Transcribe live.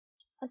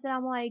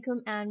Assalamu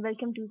alaikum and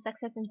welcome to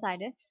Success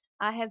Insider.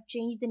 I have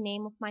changed the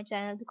name of my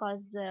channel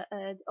because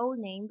the old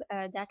name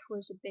that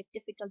was a bit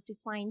difficult to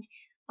find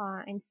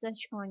and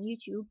search on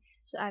YouTube.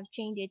 So I've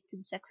changed it to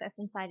Success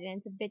Insider, and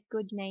it's a bit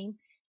good name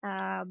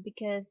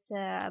because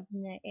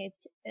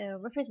it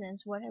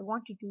represents what I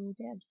want to do,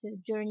 the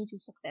journey to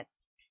success.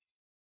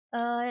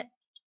 Uh,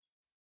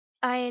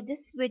 I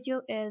This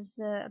video is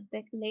a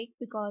bit late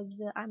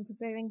because I'm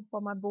preparing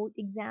for my board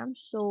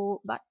exams.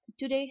 But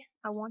today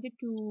I wanted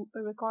to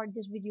record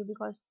this video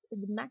because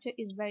the matter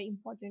is very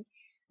important.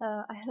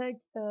 I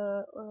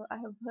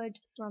have heard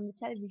from the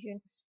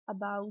television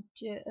about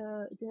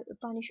the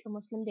Punish a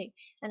Muslim Day,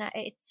 and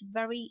it's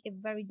very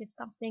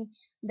disgusting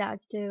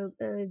that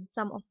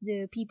some of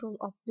the people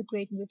of the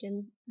Great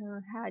Britain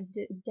had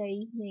a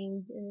day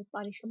named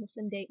Punish a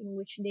Muslim Day, in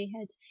which they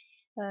had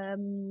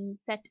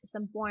set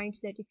some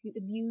points that if you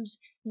abuse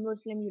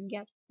Muslim, you'll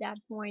get that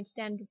points,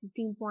 10 to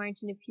 15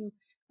 points, and if you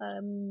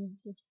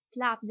just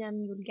slap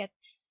them, you'll get.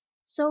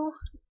 So,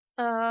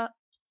 uh,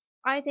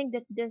 I think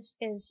that this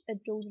is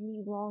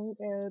totally wrong.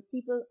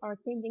 People are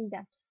thinking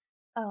that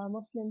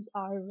Muslims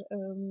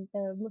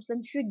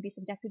should be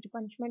subjected to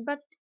punishment,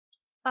 but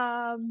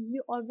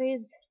you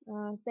always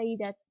say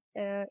that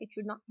it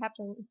should not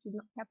happen. It should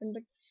not happen,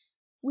 but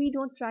we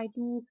don't try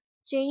to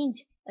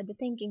change the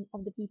thinking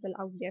of the people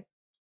out there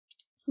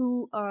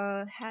who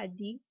had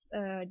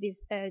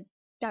this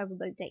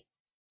terrible day.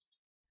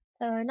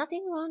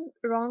 Nothing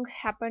wrong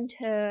happened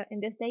in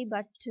this day,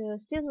 but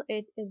still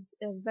it is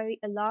a very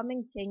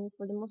alarming thing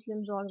for the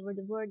Muslims all over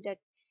the world that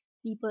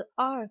people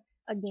are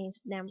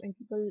against them and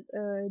people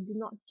do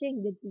not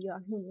think that we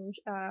are humans,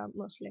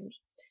 Muslims.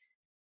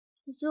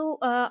 So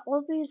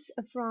always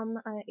from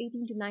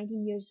 18 to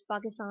 19 years,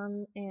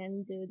 Pakistan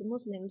and the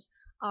Muslims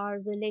are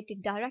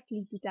related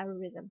directly to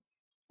terrorism.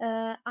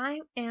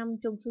 I am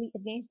totally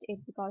against it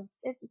because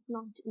this is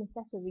not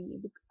necessary.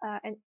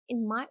 And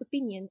in my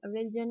opinion, a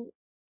religion,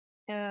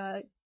 uh,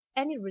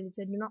 any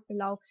religion, do not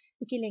allow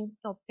the killing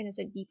of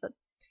innocent people.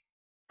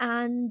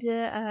 And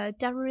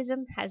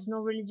terrorism has no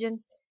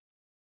religion.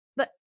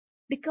 But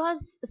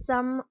because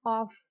some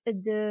of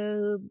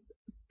the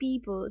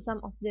people,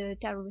 some of the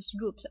terrorist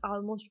groups,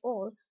 almost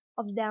all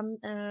of them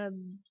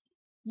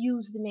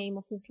use the name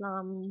of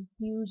Islam,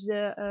 use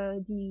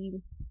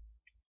the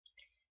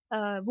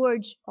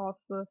words of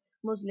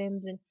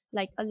Muslims and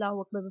like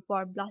Allah Akbar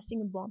before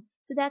blasting a bomb.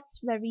 So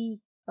that's very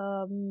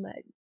um,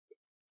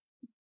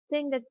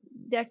 thing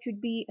that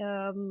should be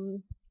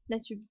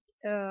that should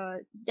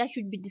that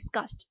should be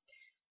discussed.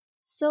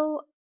 So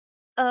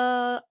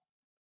uh,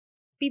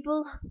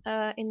 people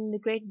in the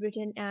Great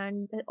Britain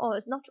and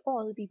not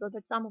all the people,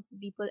 but some of the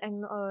people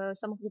and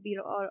some of the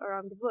people all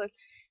around the world,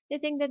 they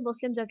think that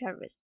Muslims are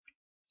terrorists.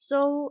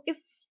 So if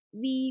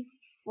we,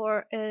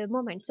 for a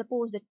moment,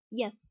 suppose that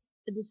yes,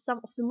 some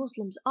of the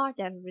Muslims are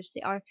terrorists,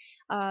 they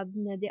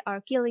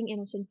are killing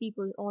innocent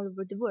people all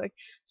over the world.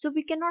 So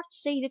we cannot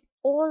say that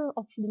all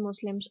of the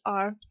Muslims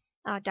are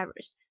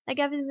terrorists. Like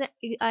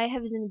I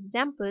have as an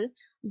example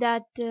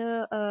that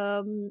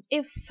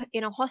if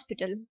in a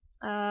hospital,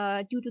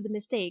 due to the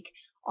mistake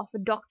of a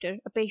doctor,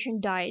 a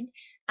patient died,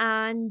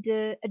 and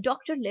a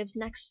doctor lives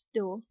next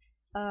door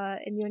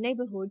in your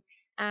neighborhood,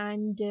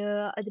 and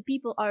the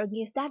people are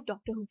against that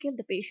doctor who killed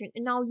the patient,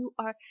 and now you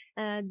are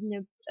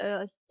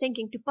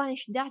thinking to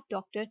punish that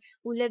doctor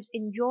who lives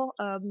in your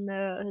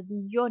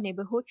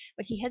neighborhood,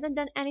 but he hasn't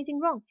done anything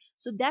wrong.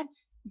 So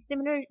that's the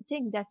similar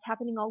thing that's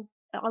happening out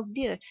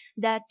there,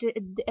 that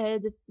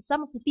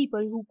some of the people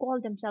who call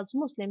themselves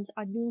Muslims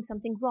are doing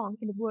something wrong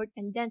in the world,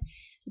 and then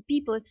the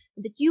people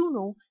that you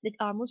know that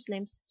are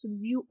Muslims, so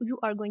you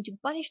are going to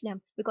punish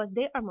them because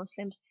they are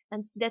Muslims.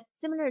 And that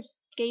similar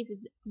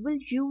cases, will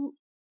you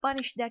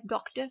punish that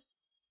doctor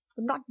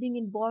for not being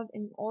involved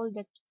in all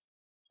that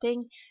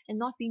thing and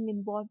not being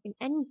involved in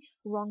any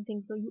wrong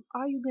thing? So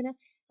you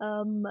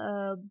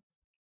gonna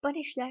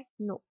punish that?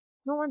 No,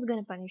 no one's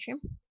gonna punish him.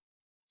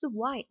 So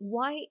why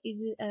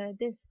is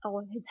this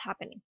all is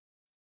happening?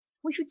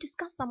 We should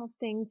discuss some of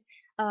things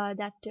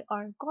that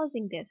are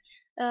causing this.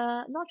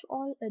 Not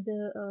all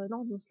the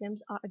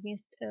non-Muslims are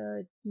against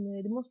the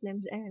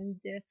Muslims, and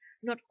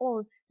not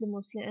all the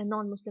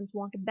non-Muslims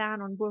want a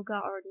ban on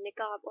burqa or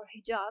niqab or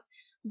hijab,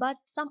 but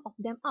some of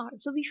them are.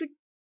 So we should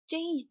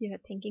change their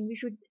thinking. We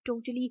should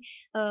totally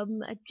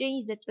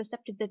change that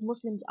perspective that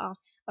Muslims are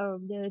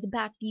the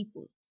bad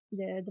people.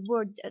 The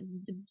word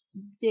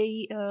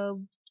they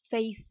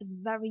face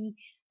very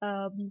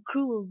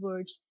cruel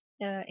words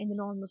in the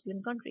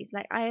non-Muslim countries.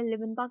 Like I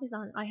live in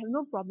Pakistan, I have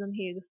no problem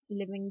here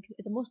living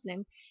as a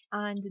Muslim,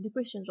 and the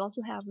Christians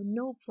also have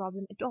no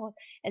problem at all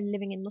in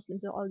living in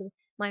Muslims or all the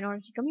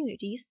minority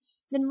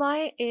communities. Then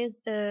why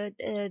is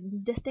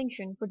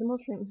distinction for the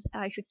Muslims?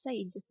 I should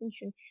say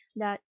distinction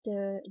that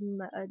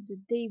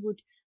they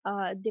would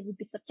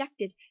be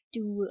subjected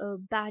to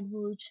bad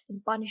words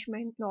and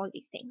punishment and all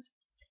these things.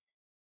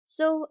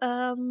 So,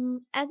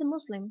 as a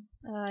Muslim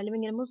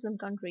living in a Muslim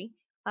country,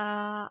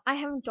 I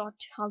haven't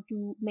taught how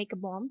to make a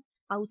bomb,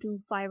 how to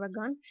fire a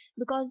gun,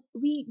 because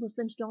we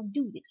Muslims don't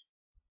do this.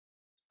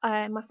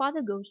 My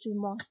father goes to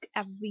mosque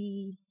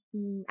every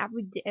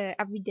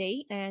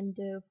day and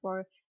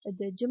for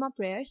the Jummah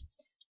prayers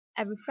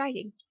every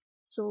Friday.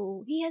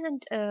 So he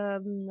hasn't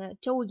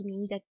told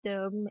me that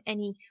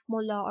any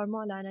mullah or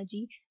maulana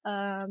ji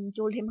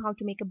told him how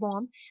to make a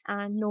bomb,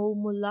 and no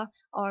mullah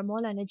or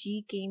maulana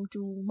ji came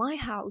to my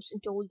house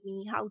and told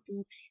me how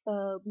to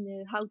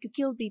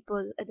kill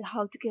people,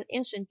 how to kill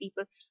innocent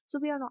people. So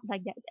we are not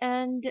like that.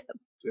 And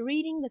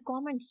reading the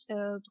comments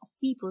of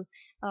people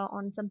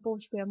on some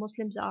posts where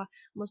Muslims are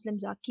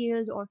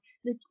killed, or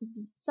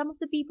some of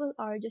the people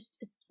are just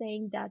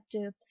saying that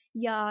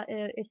yeah,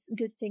 it's a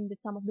good thing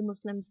that some of the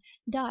Muslims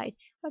died,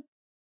 but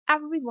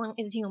everyone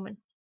is human.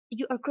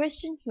 You are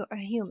Christian, you are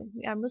human.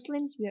 We are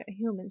Muslims, we are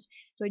humans.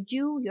 You're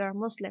Jew, you are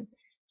Muslim.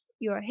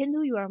 You are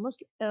Hindu, you are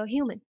Muslim,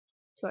 human.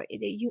 Sorry,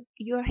 you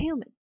are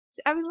human.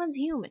 So everyone's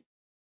human.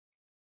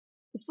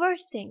 The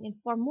first and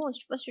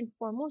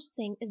foremost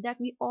thing is that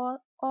we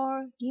all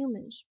are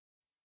humans.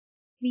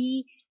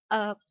 We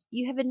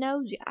You have a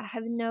nose, I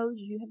have a nose,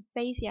 you have a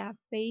face, yeah, I have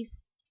a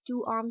face,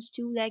 two arms,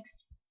 two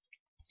legs,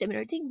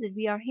 similar things, that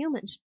we are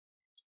humans.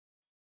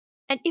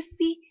 And if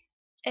we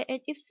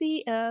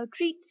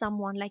treat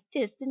someone like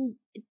this, then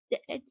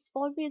it's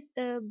always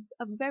a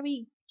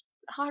very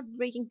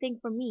heartbreaking thing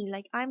for me.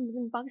 Like, I'm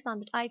living in Pakistan,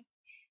 but I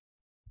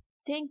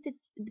think that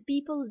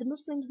the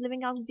Muslims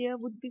living out there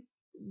would be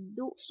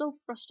so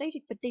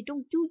frustrated, but they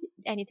don't do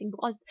anything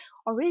because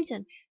our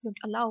religion don't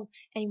allow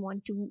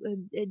anyone to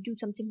do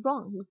something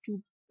wrong,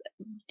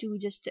 to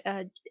just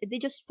they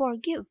just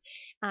forgive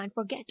and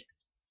forget.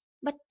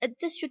 But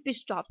this should be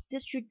stopped.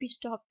 This should be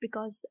stopped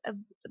because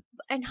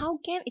and how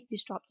can it be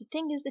stopped? The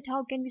thing is that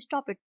how can we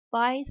stop it?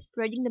 By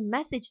spreading the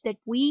message that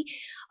we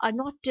are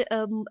not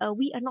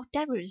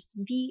terrorists.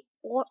 We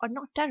all are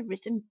not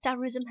terrorists, and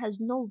terrorism has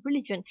no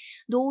religion.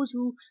 Those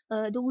who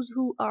call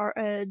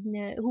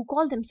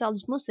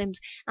themselves Muslims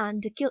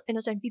and kill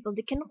innocent people,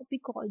 they cannot be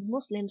called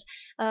Muslims.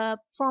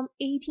 From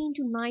 18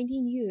 to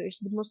 19 years,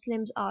 the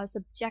Muslims are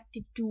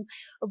subjected to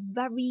a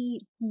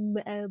very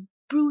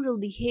brutal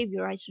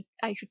behavior. I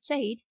should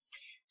say it.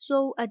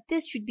 So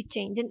this should be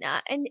changed.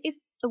 And if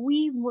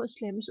we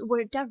Muslims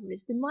were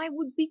terrorists, then why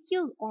would we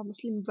kill our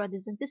Muslim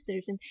brothers and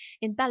sisters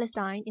in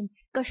Palestine, in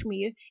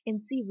Kashmir, in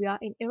Syria,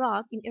 in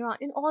Iraq, in Iran,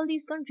 in all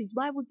these countries?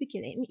 Why would we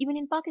kill them? Even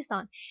in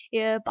Pakistan,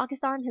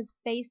 Pakistan has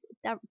faced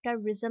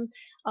terrorism,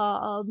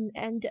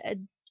 and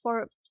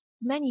for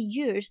many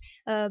years,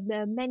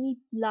 many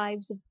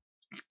lives have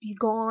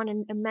gone,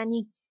 and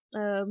many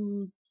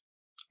um,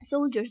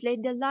 soldiers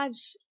laid their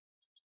lives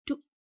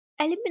to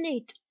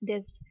eliminate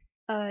this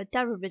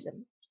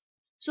terrorism.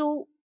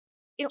 So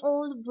in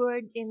all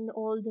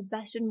the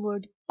Western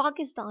world,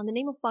 Pakistan, the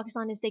name of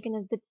Pakistan is taken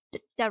as the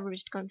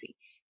terrorist country.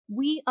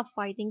 We are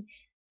fighting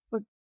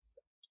for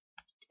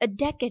a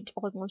decade,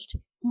 almost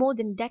more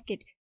than a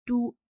decade,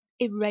 to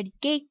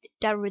eradicate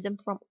terrorism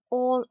from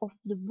all of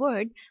the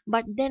world.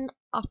 But then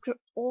after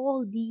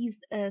all these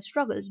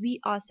struggles, we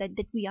are said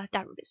that we are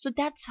terrorists. So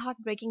that's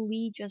heartbreaking.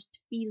 We just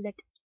feel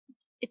that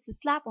it's a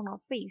slap on our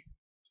face,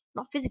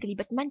 not physically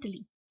but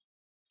mentally.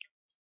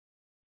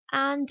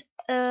 And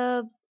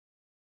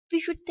we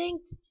should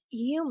think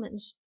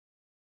humans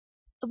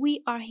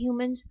we are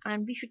humans,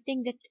 and we should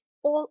think that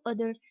all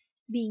other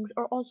beings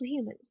are also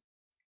humans.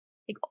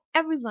 Like,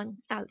 everyone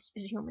else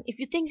is human. If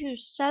you think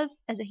yourself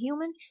as a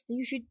human, then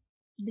you should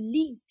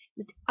believe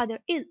that the other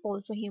is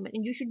also human,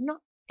 and you should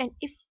not. And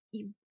if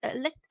you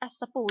let us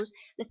suppose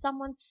that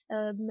someone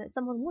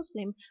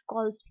Muslim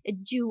calls a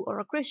Jew or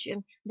a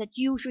Christian that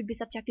you should be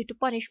subjected to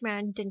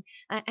punishment,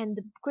 and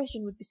the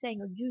Christian would be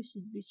saying, or Jew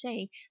should be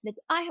saying, that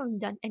I haven't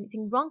done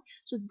anything wrong.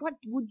 So what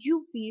would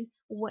you feel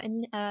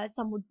when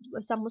some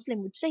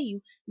Muslim would say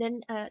you?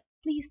 Then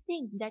please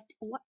think that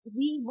what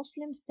we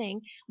Muslims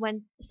think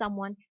when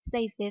someone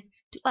says this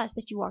to us,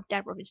 that you are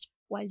terrorist,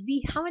 while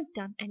we haven't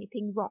done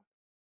anything wrong.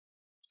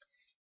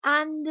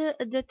 And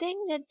the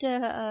thing that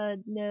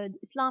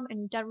Islam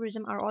and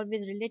terrorism are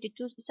always related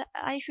to, so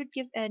I should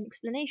give an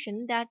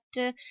explanation that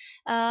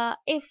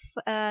if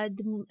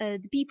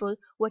the people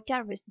who are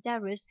terrorists,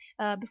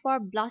 before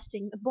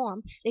blasting a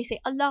bomb, they say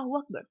Allahu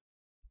Akbar.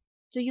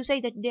 So you say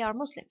that they are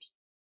Muslims.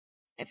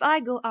 If I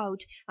go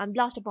out and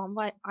blast a bomb,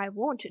 why I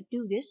won't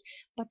do this,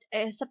 but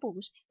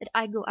suppose that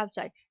I go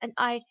outside and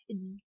I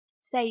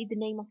say the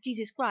name of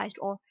Jesus Christ,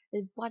 or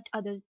what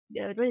other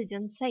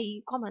religions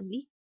say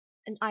commonly,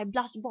 and I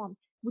blast a bomb.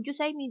 Would you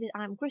say me that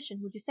I'm Christian?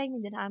 Would you say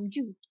me that I'm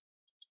Jew?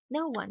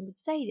 No one would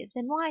say this.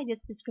 Then why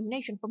this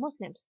discrimination for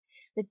Muslims?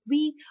 That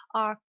we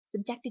are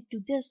subjected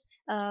to this?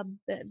 I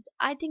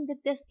think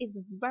that this is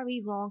very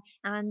wrong,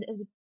 and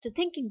the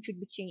thinking should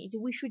be changed.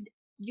 We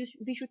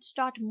should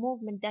start a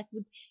movement that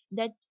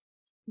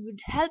would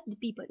help the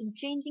people in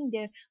changing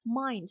their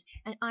minds.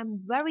 And I'm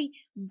very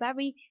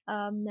very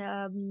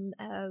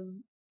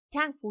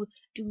thankful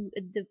to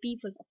the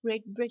people of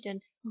Great Britain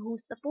who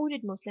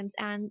supported Muslims,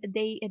 and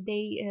they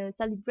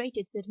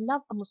celebrated the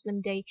Love a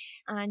Muslim Day.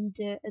 And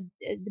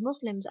the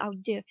Muslims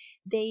out there,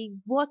 they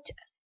worked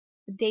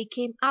They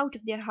came out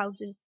of their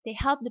houses, they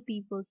helped the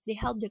peoples, they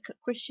helped their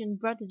Christian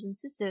brothers and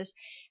sisters,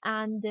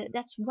 and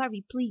that's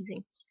very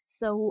pleasing.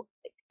 So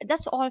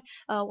that's all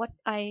what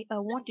I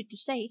wanted to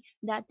say,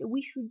 that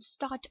we should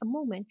start a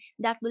movement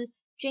that will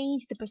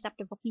change the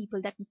perspective of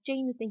people, that will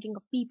change the thinking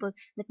of people,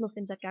 that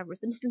Muslims are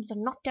terrorists. The Muslims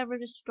are not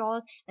terrorists at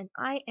all, and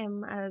I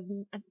am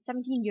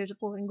 17 years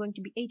old and going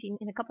to be 18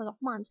 in a couple of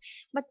months.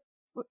 But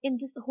for in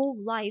this whole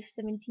life,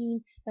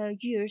 17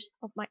 years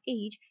of my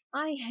age,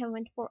 I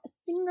haven't for a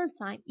single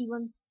time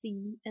even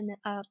seen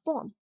a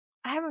bomb.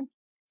 I haven't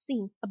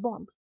seen a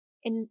bomb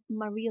in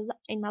my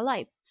in my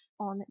life,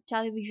 on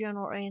television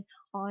or in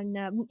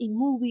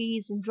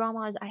movies and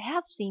dramas. I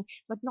have seen,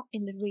 but not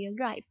in the real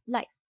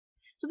life.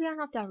 So we are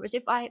not terrorists.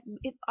 If I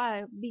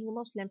being a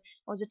Muslim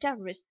was a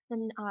terrorist,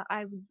 then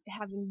I would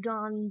having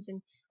guns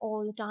and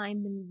all the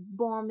time and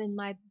bomb in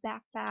my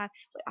backpack.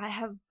 But I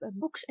have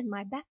books in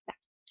my backpack.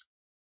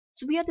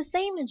 So we are the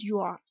same as you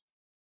are.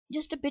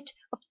 Just a bit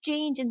of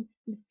change in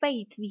the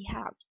faith we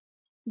have.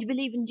 You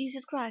believe in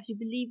Jesus Christ. You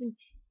believe in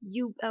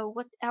you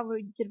whatever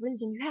the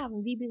religion you have,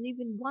 and we believe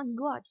in one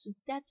God. So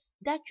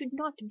that should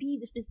not be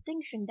the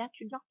distinction. That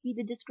should not be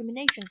the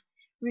discrimination.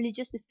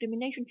 Religious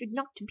discrimination should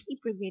not be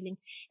prevailing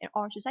in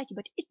our society,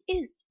 but it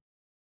is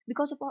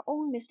because of our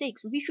own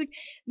mistakes. We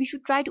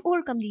should try to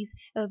overcome these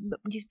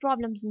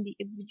problems, and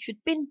we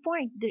should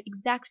pinpoint the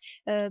exact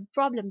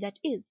problem that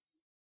is.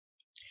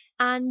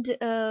 And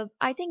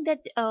I think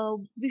that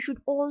we should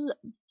all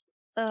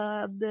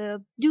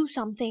do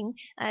something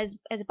as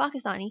a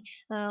Pakistani.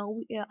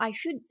 I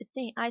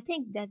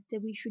think that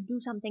we should do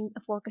something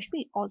for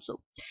Kashmir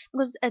also,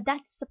 because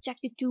that's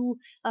subjected to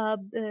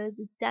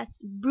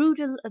that's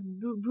brutal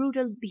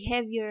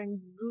behavior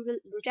and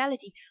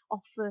brutality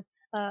of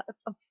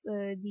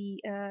the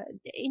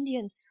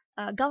Indian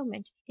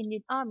government,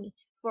 Indian army,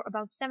 for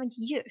about 70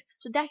 years.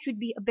 So that should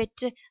be a bit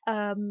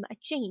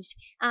changed.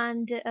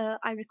 And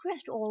I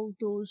request all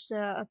those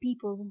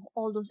people,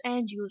 all those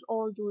NGOs,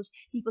 all those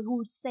people who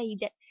would say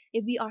that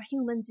if we are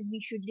humans and we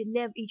should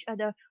live each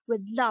other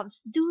with love,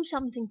 do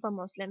something for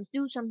Muslims,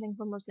 do something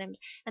for Muslims.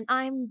 And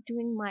I'm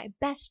doing my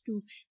best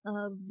to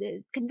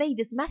convey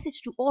this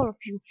message to all of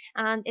you.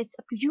 And it's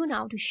up to you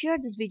now to share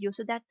this video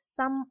so that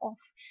some of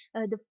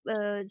the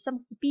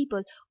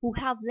people who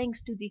have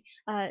links to the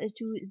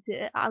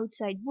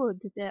outside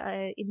world,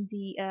 in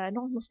the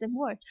non-Muslim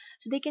world,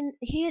 so they can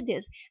hear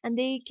this and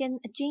they can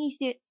change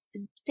their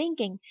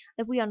thinking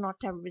that we are not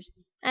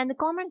terrorists. And the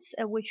comments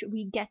which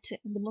we get,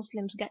 the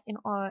Muslims get in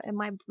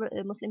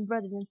Muslim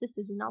brothers and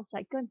sisters in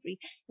outside country,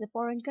 the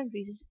foreign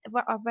countries,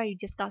 are very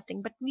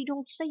disgusting. But we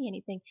don't say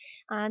anything,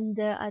 and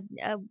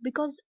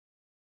because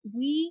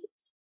we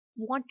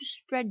want to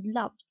spread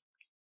love,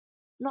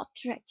 not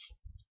threats.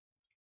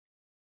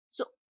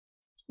 So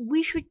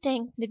we should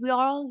think that we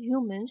are all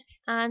humans,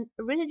 and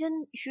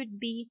religion should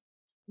be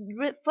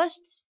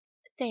first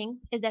thing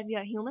is that we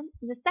are humans.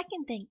 The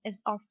second thing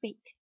is our faith.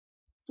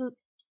 So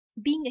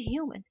being a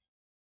human,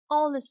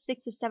 all the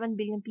 6 or 7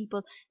 billion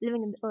people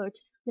living on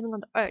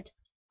the earth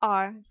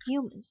are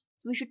humans.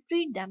 So we should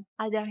treat them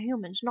as they are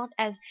humans, not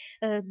as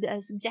the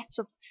subjects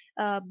of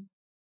uh,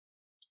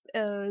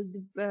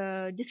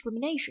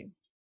 discrimination.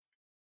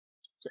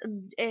 So,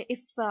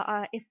 if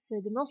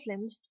the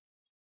Muslims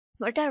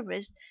were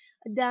terrorists,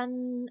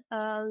 then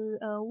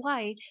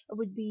why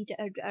would be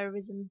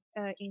terrorism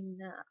in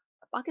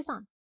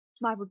Pakistan?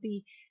 Why would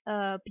be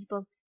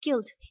people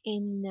killed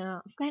in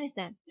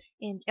Afghanistan,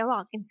 in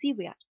Iraq, in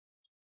Syria,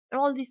 in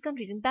all these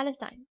countries, in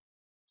Palestine?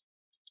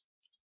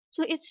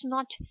 So it's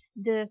not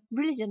the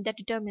religion that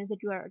determines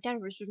that you are a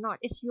terrorist or not.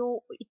 It's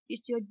your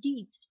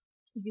deeds.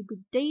 If you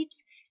good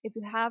deeds, if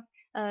you have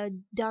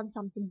done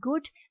something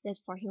good that's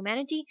for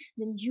humanity,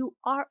 then you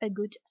are a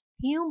good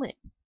human.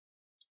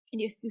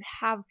 And if you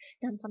have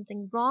done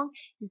something wrong,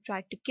 you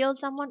tried to kill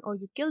someone or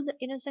you killed the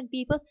innocent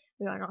people,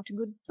 you are not a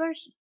good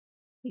person.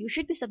 You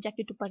should be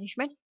subjected to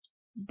punishment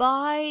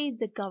by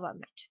the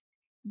government,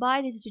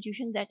 by the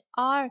institutions that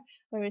are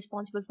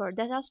responsible for,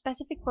 that are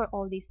specific for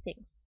all these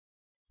things.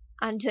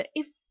 And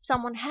if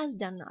someone has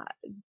done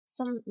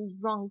some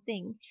wrong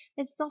thing,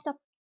 it's not up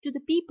to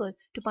the people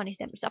to punish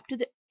them. It's up to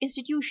the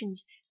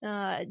institutions,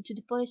 to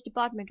the police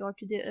department, or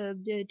to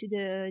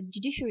the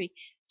judiciary,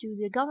 to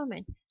the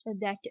government,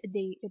 that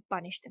they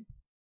punish them.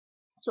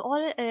 So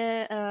all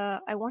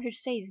I wanted to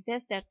say is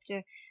this, that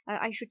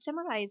I should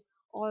summarize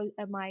all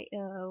my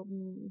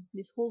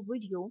this whole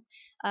video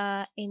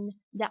in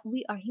that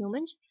we are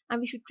humans and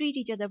we should treat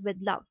each other with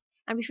love,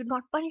 and we should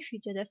not punish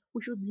each other.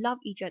 We should love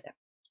each other.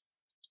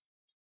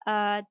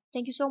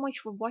 Thank you so much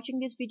for watching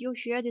this video.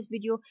 Share this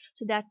video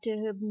so that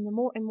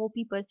more and more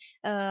people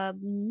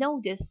know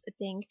this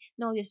thing,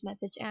 know this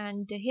message,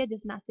 and hear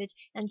this message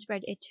and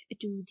spread it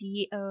to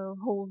the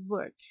whole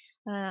world.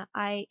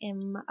 I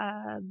am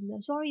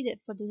sorry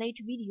that for the late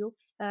video,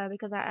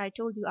 because I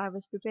told you I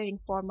was preparing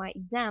for my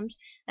exams,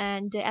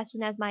 and as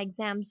soon as my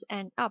exams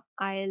end up,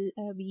 I'll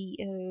be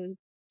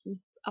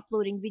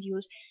uploading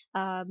videos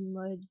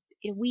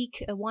in a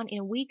week, one in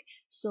a week.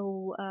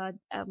 So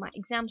my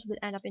exams will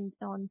end up in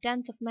on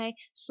 10th of May.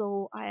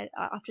 So I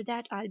after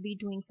that I'll be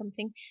doing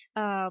something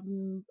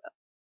um,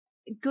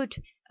 good,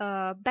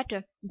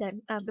 better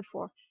than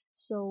before.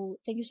 So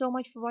thank you so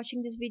much for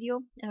watching this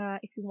video.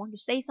 If you want to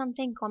say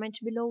something, comment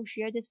below,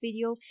 share this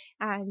video,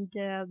 and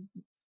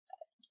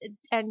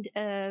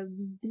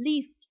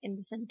believe in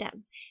the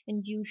sentence,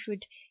 and you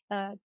should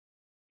uh,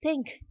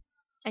 think,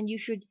 and you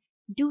should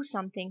do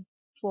something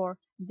for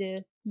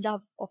the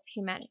love of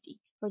humanity,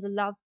 for the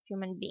love of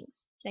human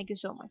beings. Thank you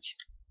so much.